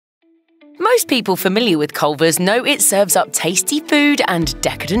Most people familiar with Culvers know it serves up tasty food and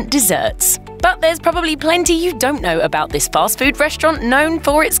decadent desserts. But there's probably plenty you don't know about this fast food restaurant known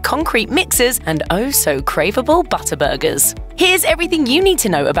for its concrete mixers and oh-so-craveable ButterBurgers. Here's everything you need to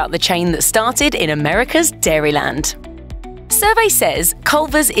know about the chain that started in America's Dairyland. Survey says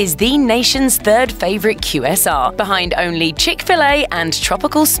Culvers is the nation's third favorite QSR, behind only Chick-fil-A and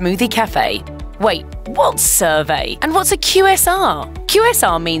Tropical Smoothie Cafe. Wait, what's survey? And what's a QSR?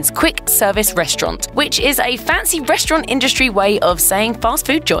 QSR means quick service restaurant, which is a fancy restaurant industry way of saying fast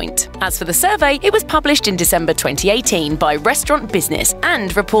food joint. As for the survey, it was published in December 2018 by Restaurant Business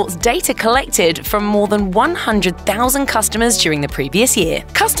and reports data collected from more than 100,000 customers during the previous year.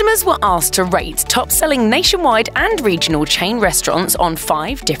 Customers were asked to rate top-selling nationwide and regional chain restaurants on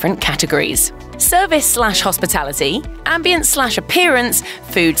 5 different categories: service/hospitality, ambience/appearance,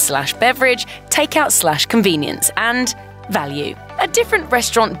 food/beverage, takeout/convenience, and value. A different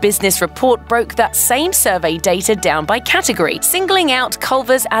Restaurant Business report broke that same survey data down by category, singling out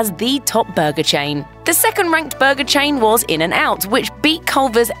Culvers as the top burger chain. The second-ranked burger chain was In-N-Out, which beat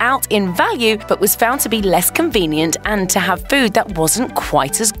Culvers out in value but was found to be less convenient and to have food that wasn't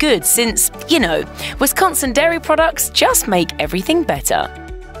quite as good since, Wisconsin dairy products just make everything better.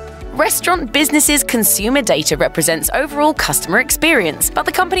 Restaurant Business's consumer data represents overall customer experience, but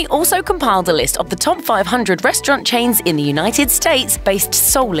the company also compiled a list of the top 500 restaurant chains in the United States based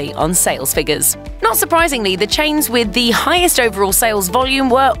solely on sales figures. Not surprisingly, the chains with the highest overall sales volume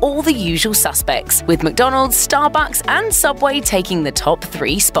were all the usual suspects, with McDonald's, Starbucks, and Subway taking the top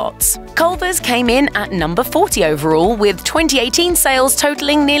 3 spots. Culvers came in at number 40 overall, with 2018 sales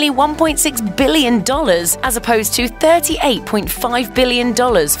totaling nearly $1.6 billion, as opposed to $38.5 billion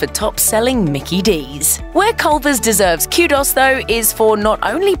for top-selling Mickey D's. Where Culvers deserves kudos, though, is for not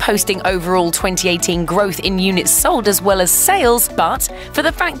only posting overall 2018 growth in units sold as well as sales, but for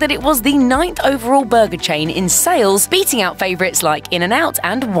the fact that it was the 9th overall burger chain in sales, beating out favorites like In-N-Out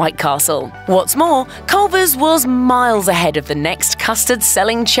and White Castle. What's more, Culvers was miles ahead of the next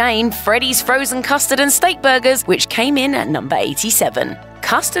custard-selling chain, Freddy's Frozen Custard and Steak Burgers, which came in at number 87.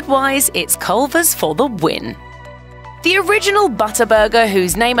 Custard-wise, it's Culvers for the win. The original ButterBurger,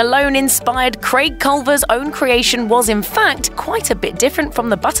 whose name alone inspired Craig Culver's own creation, was in fact quite a bit different from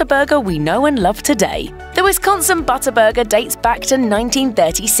the ButterBurger we know and love today. The Wisconsin ButterBurger dates back to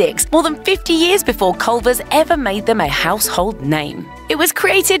 1936, more than 50 years before Culver's ever made them a household name. It was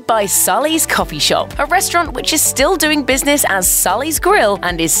created by Sully's Coffee Shop, a restaurant which is still doing business as Sully's Grill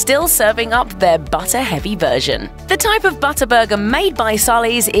and is still serving up their butter-heavy version. The type of ButterBurger made by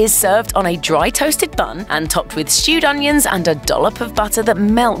Sully's is served on a dry toasted bun and topped with stewed onions and a dollop of butter that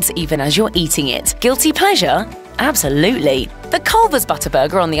melts even as you're eating it. Guilty pleasure? Absolutely. The Culver's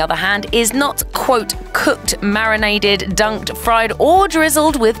ButterBurger, on the other hand, is not, quote, cooked, marinated, dunked, fried, or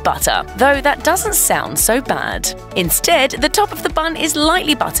drizzled with butter, though that doesn't sound so bad. Instead, the top of the bun is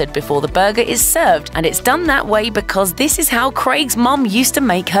lightly buttered before the burger is served, and it's done that way because this is how Craig's mom used to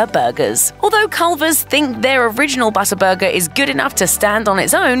make her burgers. Although Culver's think their original ButterBurger is good enough to stand on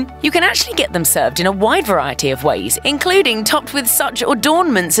its own, you can actually get them served in a wide variety of ways, including topped with such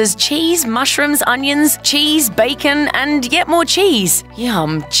adornments as cheese, mushrooms, onions, cheese, bacon, and yet more cheese.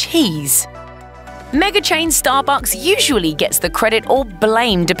 Yum, cheese. Mega chain Starbucks usually gets the credit or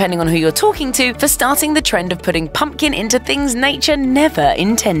blame, depending on who you're talking to, for starting the trend of putting pumpkin into things nature never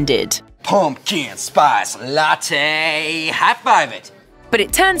intended. Pumpkin spice latte. High five it. But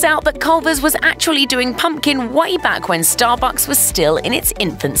it turns out that Culver's was actually doing pumpkin way back when Starbucks was still in its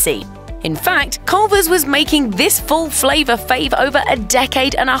infancy. In fact, Culver's was making this full flavor fave over a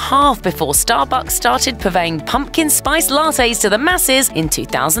decade and a half before Starbucks started purveying pumpkin spice lattes to the masses in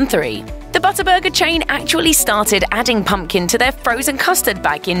 2003. The ButterBurger chain actually started adding pumpkin to their frozen custard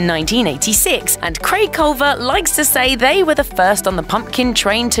back in 1986, and Craig Culver likes to say they were the first on the pumpkin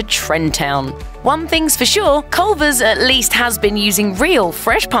train to Trendtown. One thing's for sure, Culver's at least has been using real,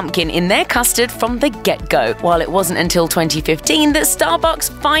 fresh pumpkin in their custard from the get-go, while it wasn't until 2015 that Starbucks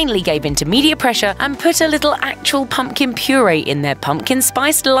finally gave into media pressure and put a little actual pumpkin puree in their pumpkin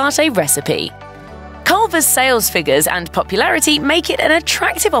spiced latte recipe. Culver's sales figures and popularity make it an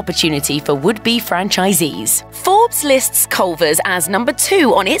attractive opportunity for would-be franchisees. Forbes lists Culver's as number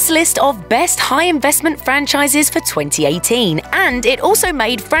 2 on its list of best high-investment franchises for 2018, and it also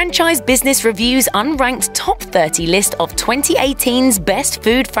made Franchise Business Review's unranked top 30 list of 2018's best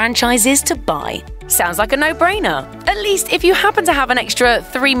food franchises to buy. Sounds like a no-brainer. At least if you happen to have an extra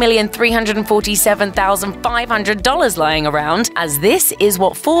 $3,347,500 lying around, as this is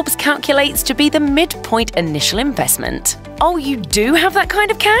what Forbes calculates to be the midpoint initial investment. Oh, you do have that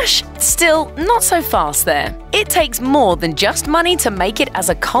kind of cash? Still, not so fast there. It takes more than just money to make it as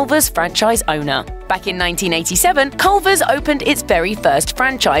a Culvers franchise owner. Back in 1987, Culvers opened its very first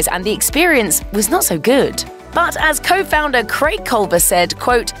franchise, and the experience was not so good. But as co-founder Craig Culver said,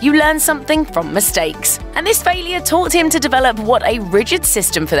 quote, "You learn something from mistakes." And this failure taught him to develop what a rigid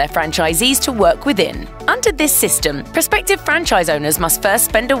system for their franchisees to work within. Under this system, prospective franchise owners must first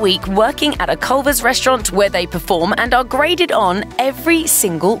spend a week working at a Culver's restaurant where they perform and are graded on every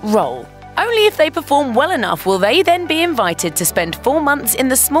single role. Only if they perform well enough will they then be invited to spend 4 months in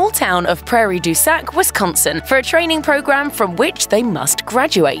the small town of Prairie du Sac, Wisconsin, for a training program from which they must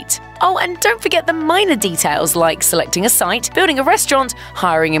graduate. Oh, and don't forget the minor details like selecting a site, building a restaurant,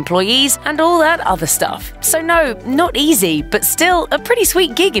 hiring employees, and all that other stuff. So no, not easy, but still a pretty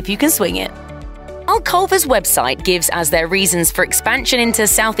sweet gig if you can swing it. While Culver's website gives as their reasons for expansion into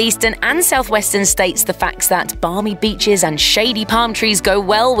southeastern and southwestern states the facts that balmy beaches and shady palm trees go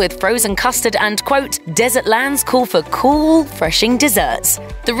well with frozen custard and, quote, desert lands call for cool, refreshing desserts,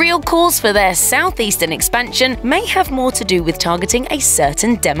 the real cause for their southeastern expansion may have more to do with targeting a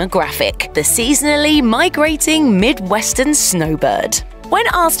certain demographic, the seasonally migrating Midwestern snowbird. When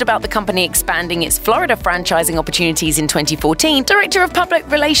asked about the company expanding its Florida franchising opportunities in 2014, Director of Public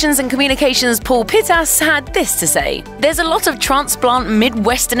Relations and Communications Paul Pittas had this to say: "There's a lot of transplant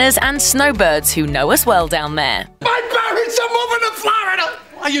Midwesterners and snowbirds who know us well down there. My parents are moving to Florida!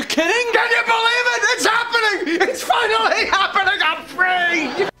 Are you kidding? Can you believe it? It's happening! It's finally happening! I'm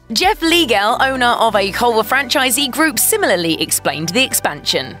free!" Jeff Legel, owner of a Culver franchisee group, similarly explained the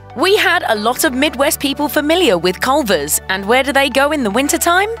expansion. "We had a lot of Midwest people familiar with Culvers, and where do they go in the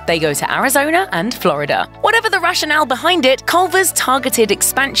wintertime? They go to Arizona and Florida. Whatever the rationale behind it, Culver's targeted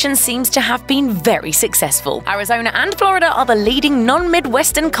expansion seems to have been very successful. Arizona and Florida are the leading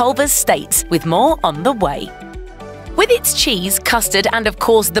non-Midwestern Culvers states, with more on the way." With its cheese, custard, and of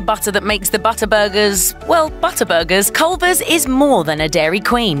course the butter that makes the ButterBurgers, well, ButterBurgers, Culver's is more than a dairy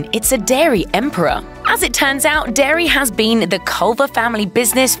queen, it's a dairy emperor. As it turns out, dairy has been the Culver family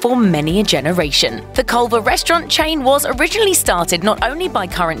business for many a generation. The Culver restaurant chain was originally started not only by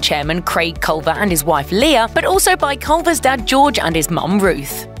current chairman Craig Culver and his wife Leah, but also by Culver's dad George and his mum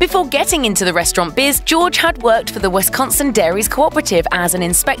Ruth. Before getting into the restaurant biz, George had worked for the Wisconsin Dairies Cooperative as an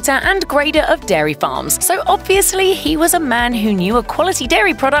inspector and grader of dairy farms, so obviously he was a man who knew a quality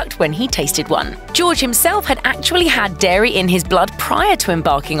dairy product when he tasted one. George himself had actually had dairy in his blood prior to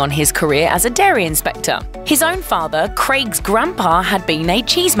embarking on his career as a dairy inspector. His own father, Craig's grandpa, had been a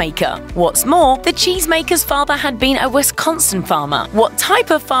cheesemaker. What's more, the cheesemaker's father had been a Wisconsin farmer. What type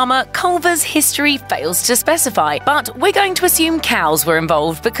of farmer, Culver's history fails to specify, but we're going to assume cows were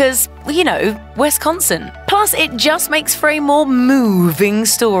involved because, you know, Wisconsin. Plus, it just makes for a more moving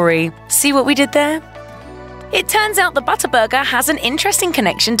story. See what we did there? It turns out the ButterBurger has an interesting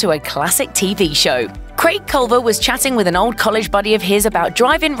connection to a classic TV show. Craig Culver was chatting with an old college buddy of his about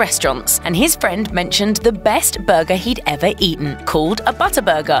drive-in restaurants, and his friend mentioned the best burger he'd ever eaten, called a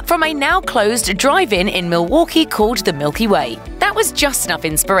ButterBurger, from a now-closed drive-in in Milwaukee called the Milky Way. That was just enough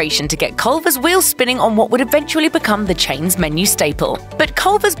inspiration to get Culver's wheels spinning on what would eventually become the chain's menu staple. But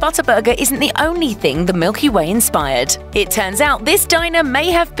Culver's ButterBurger isn't the only thing the Milky Way inspired. It turns out this diner may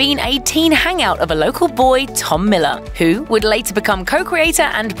have been a teen hangout of a local boy, Tom Miller, who would later become co-creator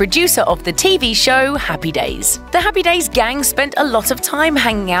and producer of the TV show Happy Days. The Happy Days gang spent a lot of time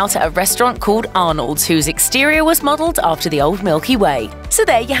hanging out at a restaurant called Arnold's, whose exterior was modeled after the old Milky Way. So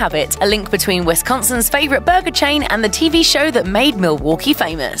there you have it, a link between Wisconsin's favorite burger chain and the TV show that made Milwaukee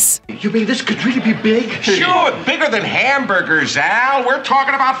famous. You mean this could really be big? Sure, bigger than hamburgers, Al. We're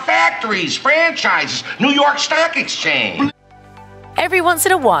talking about factories, franchises, New York Stock Exchange. Every once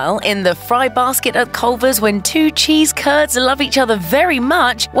in a while, in the fry basket at Culver's, when two cheese curds love each other very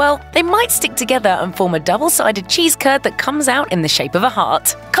much, well, they might stick together and form a double-sided cheese curd that comes out in the shape of a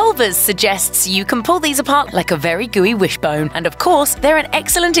heart. Culver's suggests you can pull these apart like a very gooey wishbone, and of course, they're an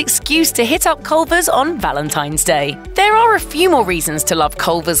excellent excuse to hit up Culver's on Valentine's Day. There are a few more reasons to love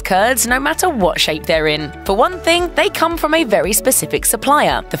Culver's curds, no matter what shape they're in. For one thing, they come from a very specific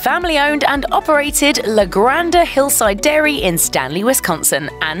supplier, the family-owned and operated La Grande Hillside Dairy in Stanley, Wisconsin,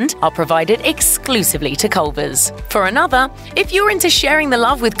 and are provided exclusively to Culver's. For another, if you're into sharing the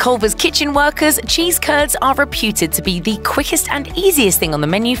love with Culver's kitchen workers, cheese curds are reputed to be the quickest and easiest thing on the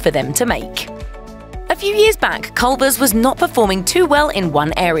menu for them to make. A few years back, Culvers was not performing too well in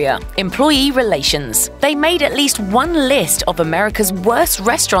one area: employee relations. They made at least one list of America's worst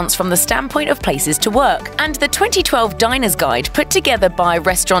restaurants from the standpoint of places to work, and the 2012 Diners Guide, put together by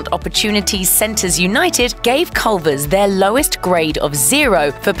Restaurant Opportunities Centers United, gave Culvers their lowest grade of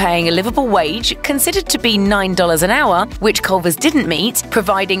 0 for paying a livable wage, considered to be $9 an hour, which Culvers didn't meet,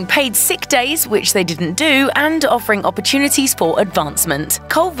 providing paid sick days, which they didn't do, and offering opportunities for advancement.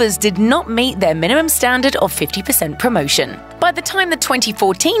 Culvers did not meet their minimum standard of 50% promotion. By the time the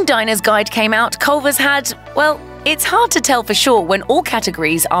 2014 Diners Guide came out, Culvers had, well, it's hard to tell for sure when all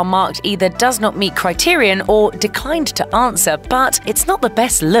categories are marked either does not meet criterion or declined to answer, but it's not the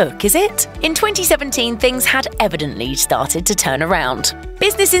best look, is it? In 2017, things had evidently started to turn around.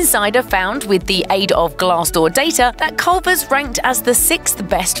 Business Insider found, with the aid of Glassdoor data, that Culvers ranked as the 6th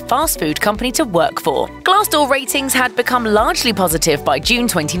best fast food company to work for. Glassdoor ratings had become largely positive by June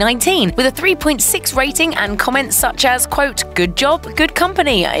 2019, with a 3.6 rating and comments such as, quote, "Good job, good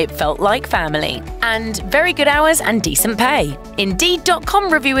company, it felt like family," and "Very good hours and decent pay."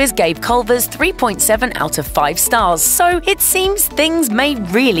 Indeed.com reviewers gave Culvers 3.7 out of 5 stars, so it seems things may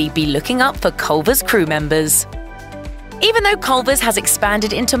really be looking up for Culvers crew members. Even though Culvers has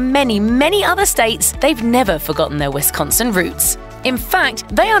expanded into many other states, they've never forgotten their Wisconsin roots. In fact,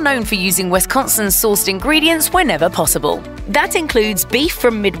 they are known for using Wisconsin-sourced ingredients whenever possible. That includes beef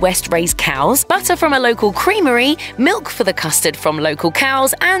from Midwest-raised cows, butter from a local creamery, milk for the custard from local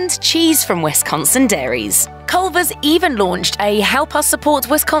cows, and cheese from Wisconsin dairies. Culvers even launched a Help Us Support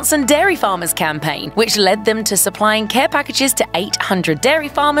Wisconsin Dairy Farmers campaign, which led them to supplying care packages to 800 dairy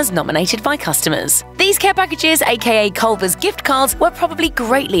farmers nominated by customers. These care packages, aka Culvers gift cards, were probably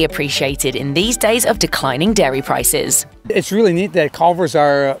greatly appreciated in these days of declining dairy prices. It's really neat that Culvers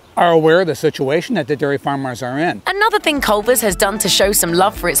are aware of the situation that the dairy farmers are in. Another thing Culvers has done to show some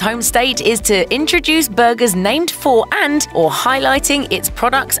love for its home state is to introduce burgers named for or highlighting its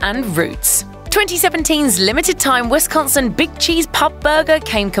products and roots. 2017's limited-time Wisconsin Big Cheese Pub Burger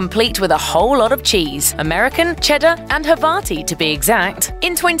came complete with a whole lot of cheese, American, cheddar, and Havarti to be exact.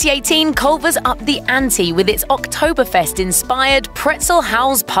 In 2018, Culvers upped the ante with its Oktoberfest-inspired Pretzel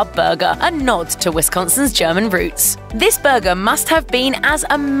House Pub Burger, a nod to Wisconsin's German roots. This burger must have been as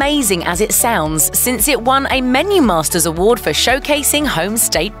amazing as it sounds, since it won a Menu Masters Award for showcasing home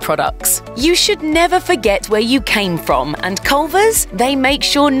state products. You should never forget where you came from, and Culvers, they make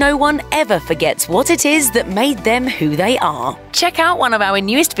sure no one ever forgets what it is that made them who they are. Check out one of our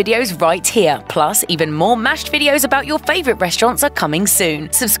newest videos right here. Plus, even more mashed videos about your favorite restaurants are coming soon.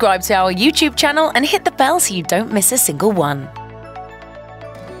 Subscribe to our YouTube channel and hit the bell so you don't miss a single one.